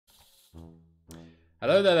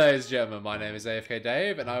Hello there, ladies and gentlemen. My name is AFK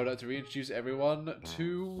Dave, and I would like to reintroduce everyone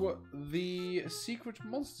to the Secret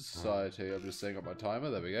Monster Society. I'm just setting up my timer.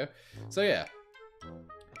 There we go. So yeah,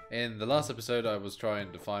 in the last episode, I was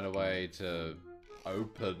trying to find a way to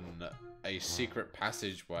open a secret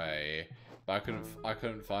passageway, but I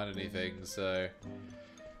couldn't find anything. So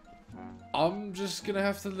I'm just gonna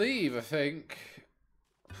have to leave, I think.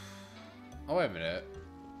 Oh, wait a minute.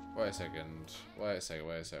 Wait a second.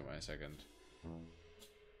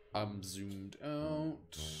 I'm zoomed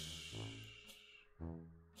out.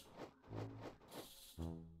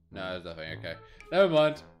 No, there's nothing. Okay.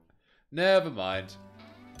 Never mind.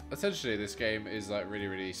 Essentially, this game is like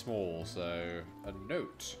really small, so a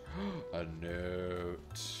note. A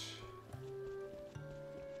note.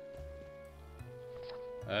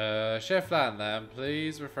 Chef Landland,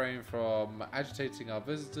 please refrain from agitating our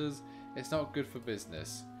visitors. It's not good for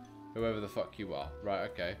business. Whoever the fuck you are. Right,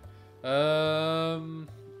 okay.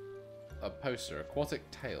 A poster, Aquatic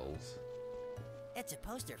Tales. It's a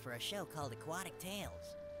poster for a show called Aquatic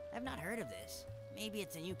Tales. I've not heard of this. Maybe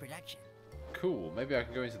it's a new production. Cool, maybe I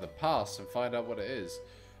can go into the past and find out what it is.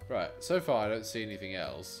 Right, so far I don't see anything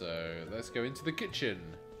else, so let's go into the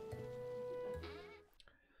kitchen.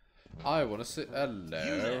 I want to sit...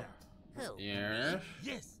 Hello. Who? Yes?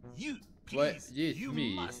 Yes, you. Please, What? Yes, you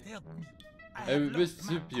me. must help me. I Oh, have lost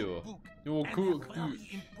my Vesupio. cookbook Your and cookbook. have very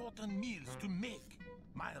important meals to make.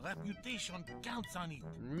 My reputation counts on it.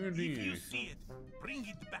 Really? If you see it, bring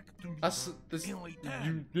it back to me. This... In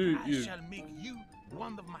return, I shall make you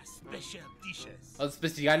one of my special dishes. A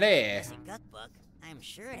speciale. It's a cookbook. I'm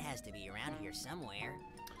sure it has to be around here somewhere.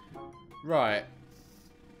 Right.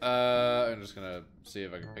 I'm just gonna see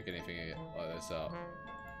if I can pick anything like this up.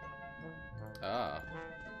 Ah.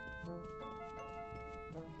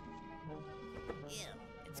 Ew,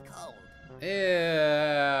 it's cold. Ew.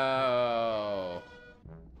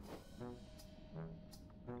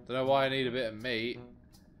 Don't know why I need a bit of meat.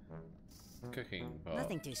 Cooking pot.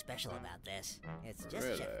 Nothing too special about this. It's just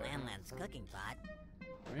Really? Chef Landland's cooking pot.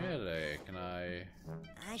 Really? Can I...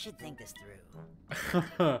 I should think this through.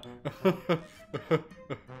 I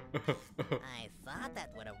thought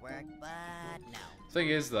that would have worked, but no. Thing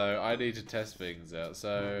is, though, I need to test things out.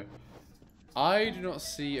 So, I do not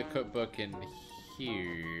see a cookbook in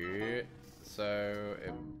here. So,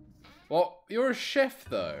 well, you're a chef,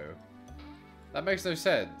 though. That makes no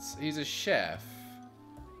sense. He's a chef,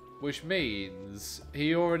 which means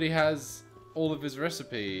he already has all of his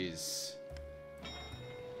recipes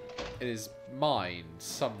in his mind,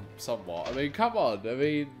 somewhat. I mean, come on. I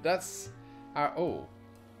mean, that's... oh.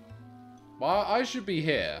 Well, I should be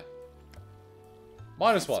here.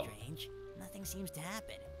 -1. Strange. Nothing seems to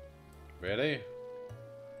happen. Really?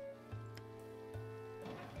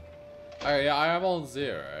 Oh, yeah, I am on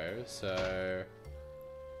 0, so...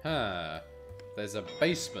 Huh. There's a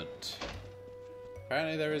basement.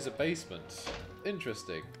 Apparently there is a basement.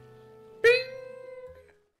 Interesting. Bing!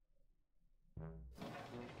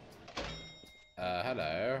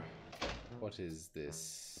 Hello. What is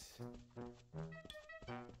this?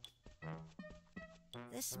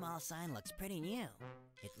 This small sign looks pretty new.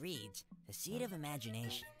 It reads, "The Seed of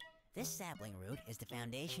Imagination. This sapling root is the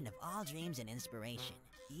foundation of all dreams and inspiration.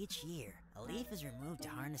 Each year, a leaf is removed to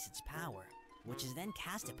harness its power, which is then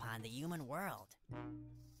cast upon the human world."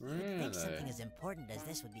 You'd think something as important as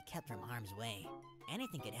this would be kept from harm's way.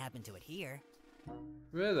 Anything could happen to it here.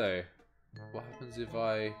 Really? What happens if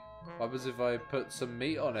I put some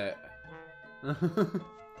meat on it?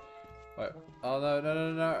 Wait. Oh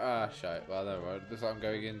no. Ah, shit. Well, never mind. Looks like I'm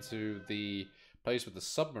going into the place with the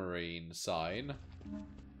submarine sign.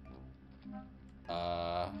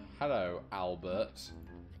 Hello, Albert.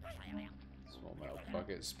 Small metal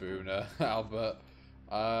bucket spooner, Albert.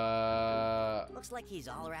 Looks like he's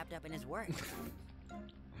all wrapped up in his work.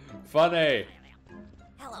 Funny.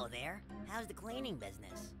 Hello there. How's the cleaning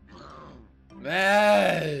business?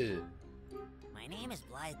 Hey! My name is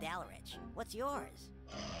Blythes. What's yours?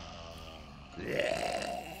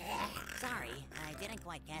 Sorry, I didn't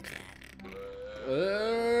quite catch that.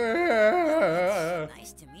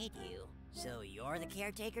 Nice to meet you. So you're the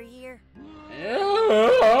caretaker here?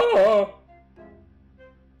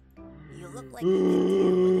 You look like you could deal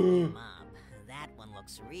with a new mob. That one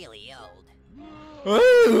looks really old.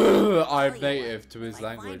 I'm native to his If I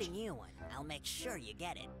language. find a new one, I'll make sure you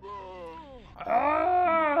get it.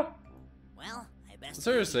 Well, I best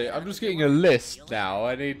Seriously, I'm just getting a list now.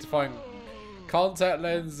 I need to find contact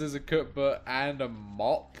lenses, a cookbook, and a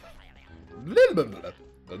mop.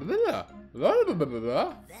 This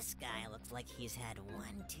guy looks like he's had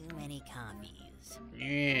one too many coffees.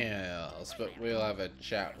 Yes, but we'll have a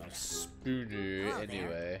chat with Spooner Hello anyway.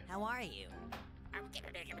 there. How are you?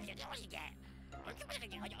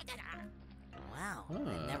 Wow,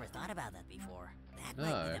 I've never thought about that before. That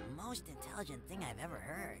might be the most intelligent thing I've ever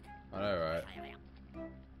heard. I know, right?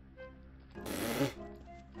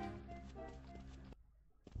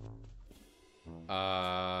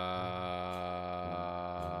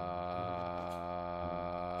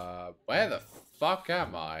 Where the fuck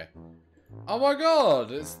am I? Oh my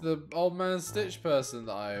god, it's the old man Stitch person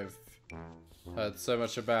that I've heard so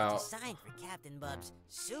much about. It's a sign for Captain Bub's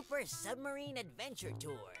Super Submarine Adventure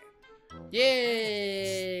Tour.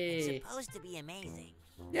 Yay! It's supposed to be amazing.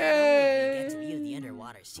 Yay! Not only do you get to view the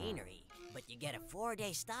underwater scenery, but you get a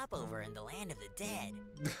 4-day stopover in the land of the dead.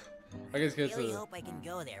 I guess go I really to. hope I can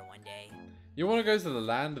go there one day. You want to go to the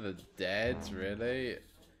land of the dead, really?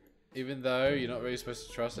 Even though you're not really supposed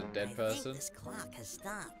to trust a dead I person? think this clock has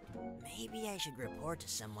stopped. Maybe I should report to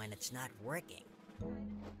someone it's not working.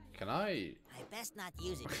 Can I? I best not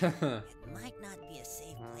use it. It might not be a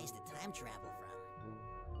safe place to time travel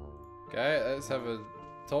from. Okay, let's have a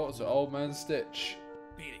talk to old man Stitch.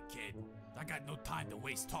 Beat it, kid. I got no time to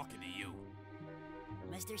waste talking to you.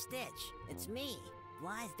 Mr. Stitch, it's me,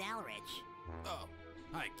 Blythes Dalrich. Oh,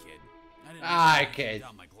 hi, kid. I didn't Hi, realize I kid. took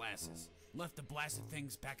down my glasses. Left the blasted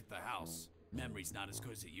things back at the house. Memory's not as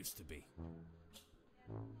good as it used to be.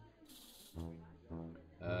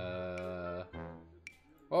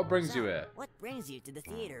 What brings So, you here? what brings you to the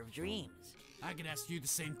Theater of Dreams? I could ask you the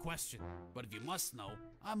same question, but if you must know,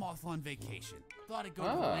 I'm off on vacation. Thought I'd go to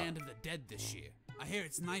the Ah. land of the dead this year. I hear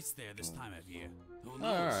it's nice there this time of year. Who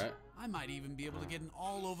knows? Alright. I might even be able to get an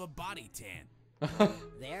all-over body tan.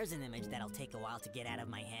 There's an image that'll take a while to get out of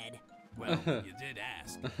my head. Well, you did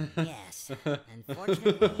ask. Yes,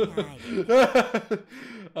 unfortunately, I did.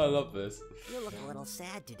 I love this. You look a little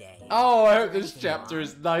sad today. Oh, I hope this Anything chapter wrong?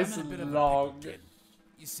 is nice I'm in a bit of and a long. pickle, kid.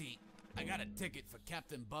 You see, I got a ticket for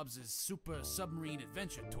Captain Bubs' Super Submarine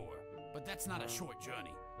Adventure Tour, but that's not a short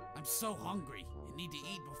journey. I'm so hungry and need to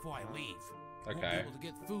eat before I leave. Won't be Okay. able to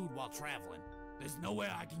get food while traveling. There's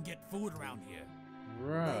nowhere I can get food around here.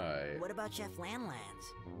 Right. What about Chef Landlands?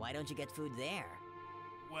 Why don't you get food there?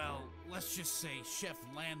 Well, let's just say Chef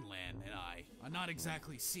Landland and I are not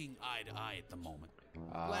exactly seeing eye to eye at the moment.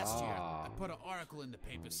 Last year, I put an article in the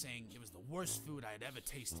paper saying it was the worst food I had ever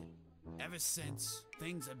tasted. Ever since,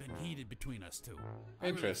 things have been heated between us two. I really thought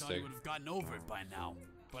Interesting. he would have gotten over it by now,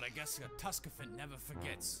 but I guess a Tuscafant never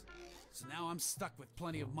forgets. So now I'm stuck with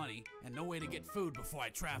plenty of money and no way to get food before I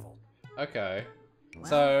travel. Okay. Well,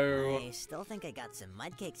 So- I still think I got some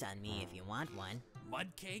mud cakes on me if you want one.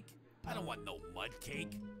 Mud cake? I don't want no mud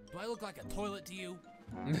cake. Do I look like a toilet to you?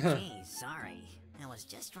 Geez, sorry. I was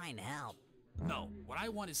just trying to help. No, what I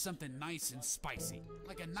want is something nice and spicy.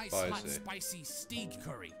 Like a nice hot Spicy. spicy steak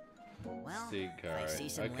curry. Well, Steak if I curry, see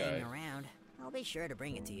some okay. laying around, I'll be sure to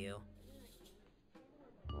bring it to you.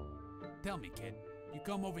 Tell me, kid, you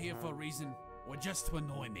come over here for a reason or just to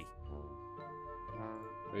annoy me?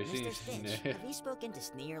 Mr. Stitch, have you spoken to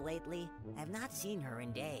Sneer lately? I've not seen her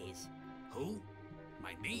in days. Who?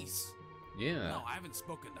 My niece? Yeah. No, I haven't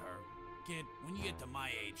spoken to her. Kid, when you get to my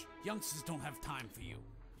age, youngsters don't have time for you.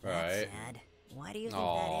 That's Right. sad. Why do you think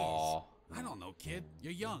Aww. I don't know, kid.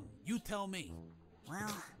 You're young. You tell me. that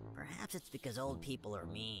is? Well, perhaps it's because old people are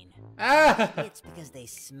mean. Ah! Maybe it's because they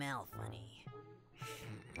smell funny.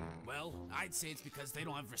 Well, I'd say it's because they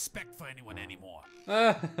don't have respect for anyone anymore.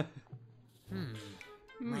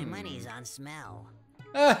 My money's on smell.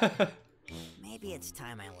 Maybe it's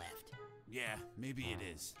time I left. Yeah, maybe it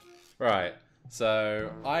is. Right.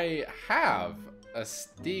 So I have a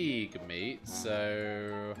steak meat,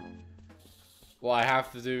 so what I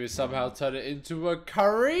have to do is somehow turn it into a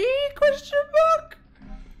curry? Question mark?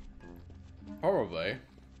 Probably.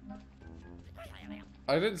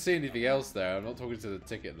 I didn't see anything else there. I'm not talking to the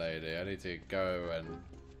ticket lady. I need to go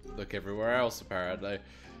and look everywhere else apparently.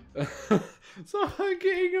 So I'm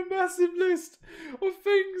getting a massive list of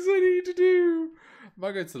things I need to do. I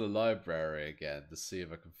might go to the library again to see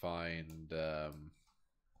if I can find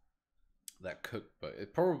that cookbook.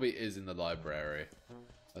 It probably is in the library.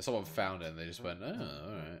 Someone found it and they just went, oh,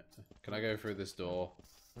 alright. Can I go through this door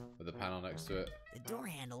with the panel next to it? The door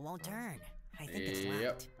handle won't turn. I think it's Yep.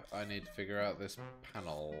 locked. I need to figure out this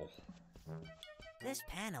panel. This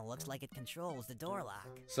panel looks like it controls the door lock.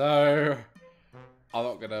 So I'm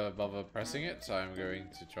not gonna bother pressing it, so I'm going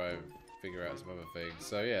to try and figure out some other things.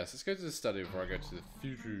 So yes, let's go to the study before I go to the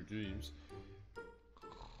future dreams.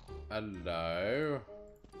 Hello.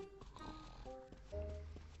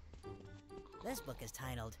 This book is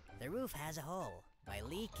titled The Roof Has a Hole by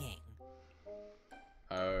Lee King.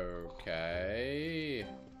 Okay.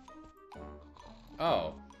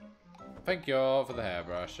 Oh. Thank you all for the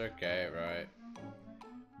hairbrush. Okay, right.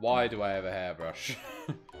 Why do I have a hairbrush?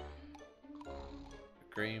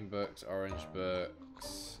 Green books, orange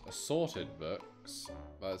books, assorted books.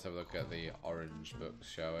 Let's have a look at the orange books,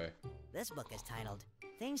 shall we? This book is titled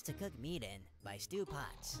Things to Cook Meat In by Stu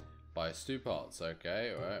Potts. By Stu Potts,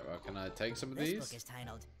 okay, alright. Well, can I take some of This these? book is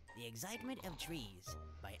titled The Excitement of Trees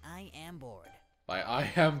by I Am Bored. By I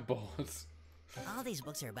Am Bored. All these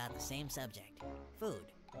books are about the same subject,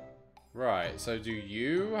 food. Right, so do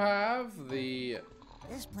you have the...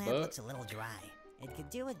 This plant looks a little dry. It could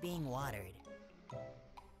do with being watered.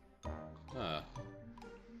 Huh.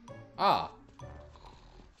 Ah!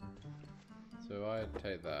 So I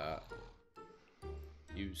take that.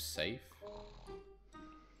 Use safe.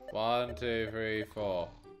 1, 2, 3, 4.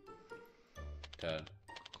 Turn.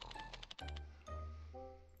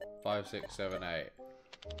 5, 6, 7, 8.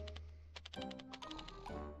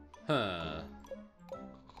 Huh.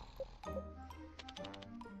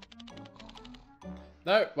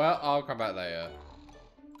 No, well, I'll come back later.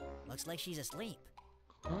 Looks like she's asleep.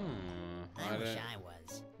 I wish I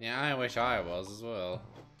was. Yeah, I wish I was as well.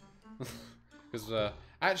 Because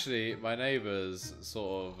actually, my neighbours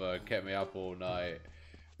sort of kept me up all night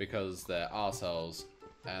because they're arseholes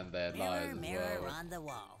and they're liars as well. Mirror on the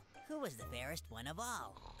wall. Who was the fairest one of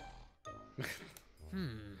all?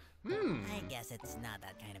 I guess it's not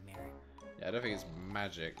that kind of mirror. Yeah, I don't think it's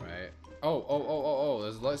magic, mate. Oh,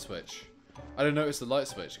 there's a light switch. I didn't notice the light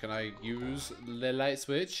switch. Can I use the light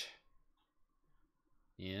switch?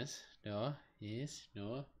 Yes, no, yes,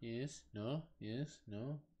 no, yes, no, yes,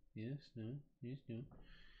 no, yes, no, yes, no.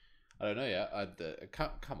 I don't know yet.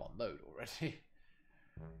 Come on, load already.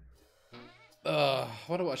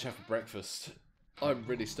 What do I have for breakfast? I'm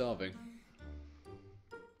really starving.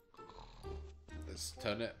 Let's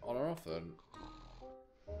turn it on or off then.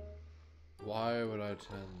 Why would I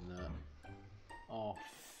turn that off?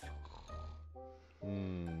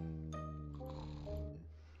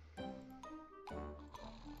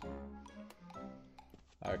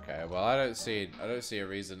 Okay, well I don't see a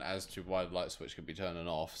reason as to why the light switch could be turning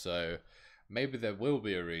off, so maybe there will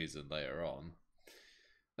be a reason later on.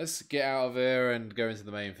 Let's get out of here and go into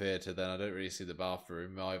the main theatre then. I don't really see the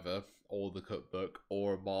bathroom either, or the cookbook,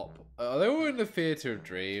 or a mop. Are they all in the theatre of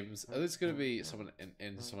dreams? Are this going to be someone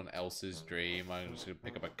in someone else's dream? I'm just going to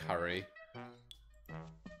pick up a curry.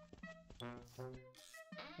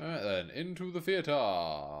 Alright then, into the theatre.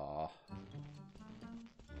 Ah,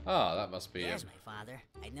 that must be There's my father.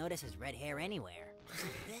 I'd notice his red hair anywhere.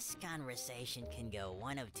 This conversation can go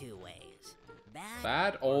one of two ways.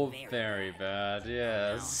 Bad or very very bad,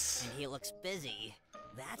 yes. And he looks busy.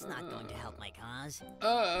 That's not going to help my cause.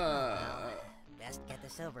 Well, best get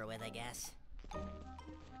this over with, I guess.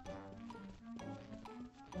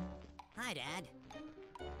 Hi, Dad.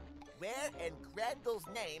 Where in Grendel's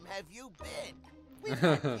name have you been? We've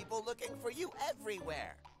had people looking for you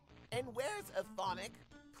everywhere. And where's Athonic?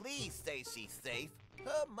 Please say she's safe.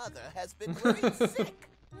 Her mother has been worried sick,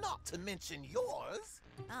 not to mention yours.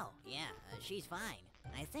 Oh, yeah, she's fine.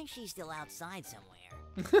 I think she's still outside somewhere.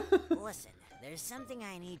 Listen, there's something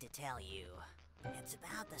I need to tell you. It's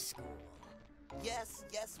about the school. Yes,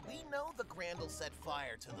 we know the Grendel set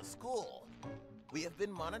fire to the school. We have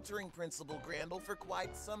been monitoring Principal Grendel for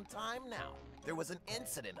quite some time now. There was an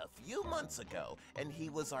incident a few months ago, and he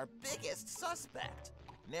was our biggest suspect.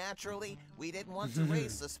 Naturally, we didn't want to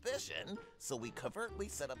raise suspicion, so we covertly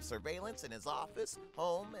set up surveillance in his office,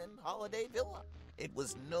 home, and holiday villa. It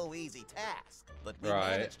was no easy task, but we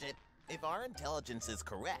managed it. If our intelligence is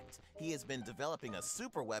correct, he has been developing a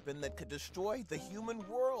super weapon that could destroy the human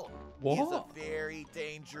world. What? He's a very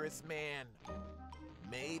dangerous man.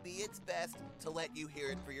 Maybe it's best to let you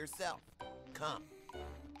hear it for yourself. Come.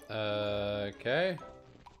 Okay.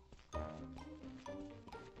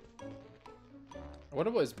 I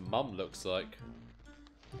wonder what his mum looks like.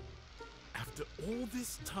 After all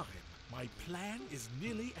this time, my plan is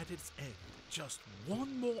nearly at its end. Just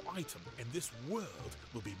one more item and this world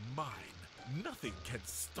will be mine. Nothing can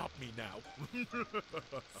stop me now.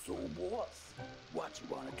 So, boss, what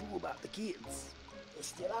you want to do about the kids? They're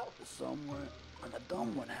still out there somewhere, and the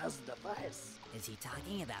dumb one has the device. Is he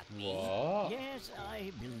talking about me? What? Yes,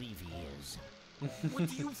 I believe he is. What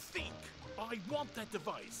do you think? I want that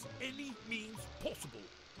device. Any means possible.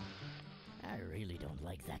 I really don't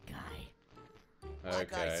like that guy.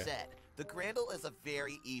 Like I Okay. said, the Grendel is a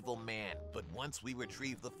very evil man, but once we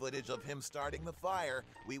retrieve the footage of him starting the fire,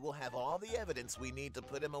 we will have all the evidence we need to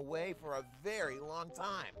put him away for a very long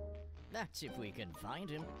time. That's if we can find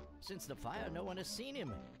him. Since the fire, no one has seen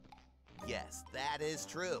him. Yes, that is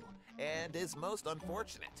true, and is most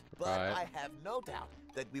unfortunate. But Right. I have no doubt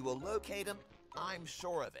that we will locate him. I'm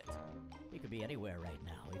sure of it. He could be anywhere right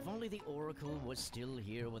now. If only the Oracle was still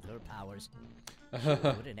here with her powers. She would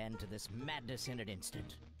put an end to this madness in an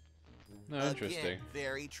instant. No, interesting. Again,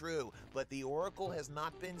 very true, but the Oracle has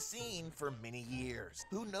not been seen for many years.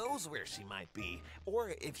 Who knows where she might be,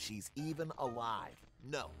 or if she's even alive.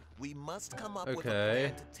 No, we must come up with a Okay.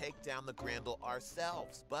 plan to take down the Grandel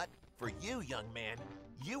ourselves. But for you, young man,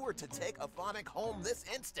 you were to take Aphonic home this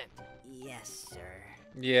instant. Yes, sir.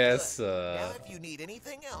 Yes, Good. Now, if you need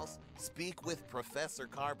anything else, speak with Professor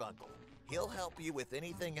Carbuncle. He'll help you with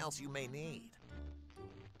anything else you may need.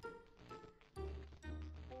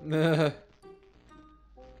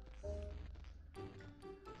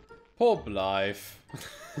 Poor Blythe.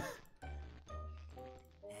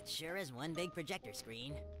 That sure is one big projector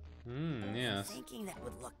screen. Yes. Thinking that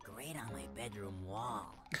would look great on my bedroom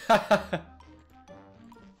wall.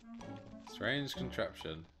 Strange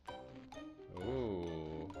contraption.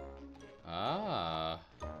 Ooh. Ah.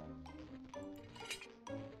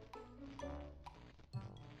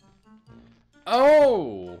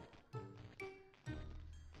 Oh!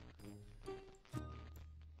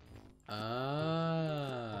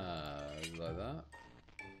 Ah, like that.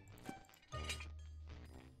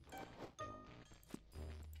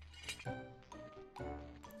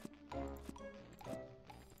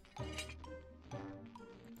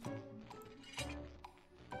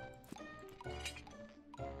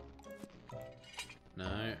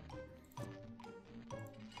 No.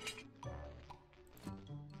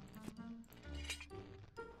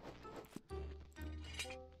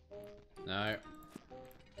 No.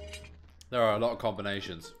 There are a lot of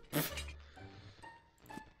combinations.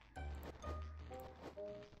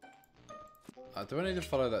 Do I need to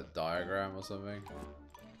follow that diagram or something?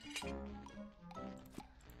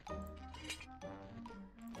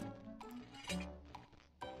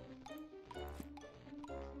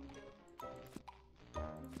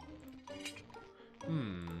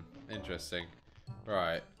 Interesting.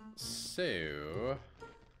 Right. So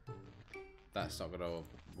that's not gonna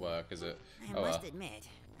work, is it? I must admit,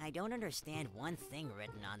 I don't understand one thing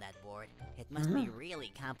written on that board. It must be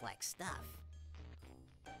really complex stuff.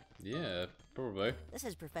 Yeah, probably. This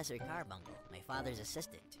is Professor Carbuncle, my father's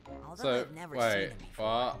assistant. Although So, I've never wait, seen him before,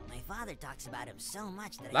 what? my father talks about him so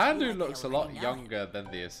much that I feel Landu like looks I a lot already know him. younger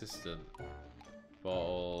than the assistant.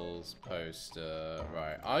 Bottles, poster.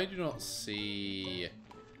 Right, I do not see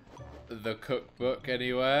the cookbook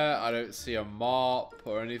anywhere. I don't see a mop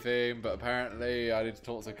or anything, but apparently I need to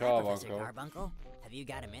talk to Hi, Professor Carbuncle. Carbuncle. Have you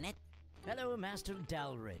got a minute? Hello, Master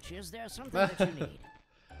Dalrich. Is there something that you need?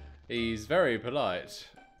 He's very polite.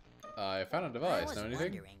 I found a I device. was Know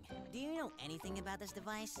anything? wondering, do you know anything about this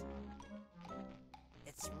device?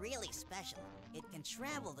 It's really special. It can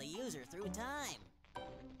travel the user through time.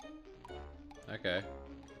 Okay.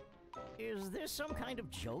 Is this some kind of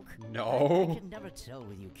joke? No. I can never tell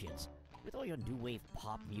with you kids. With all your new wave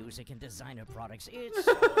pop music and designer products, it's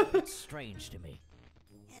it's strange to me.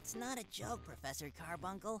 It's not a joke, Professor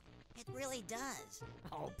Carbuncle. It really does.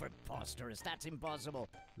 Oh, preposterous. That's impossible.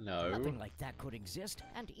 No. Nothing like that could exist,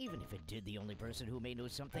 and even if it did, the only person who may know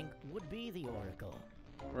something would be the Oracle.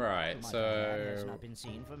 Right, My man has so... not been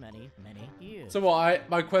seen for many, many years. So what,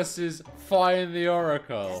 my quest is find the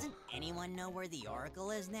Oracle. Doesn't anyone know where the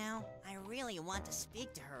Oracle is now? I really want to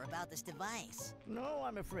speak to her about this device. No,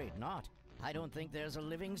 I'm afraid not. I don't think there's a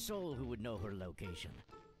living soul who would know her location.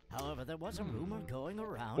 However, there was a rumor going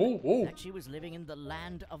around that she was living in the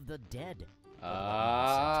land of the dead. But what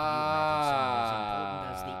makes sense? Can you imagine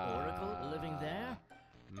someone as important as the Oracle living there?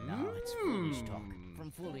 No, it's foolish talk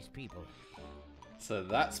from foolish people. So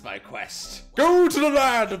that's my quest. Go to the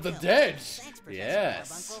land of the dead. Thanks, Professor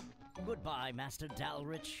Yes. Carbuncle. Goodbye, Master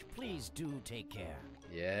Dalrich. Please do take care.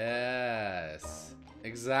 Yes.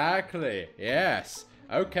 Exactly. Yes.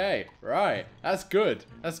 Okay. Right. That's good.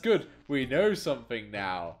 That's good. We know something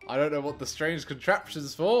now. I don't know what the strange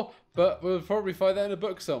contraption's for, but we'll probably find that in a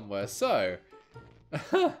book somewhere. So,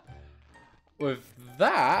 with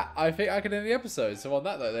that, I think I can end the episode. So on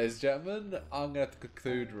that note, ladies and gentlemen, I'm going to have to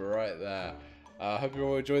conclude right there. I hope you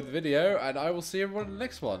all enjoyed the video, and I will see everyone in the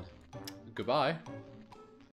next one. Goodbye.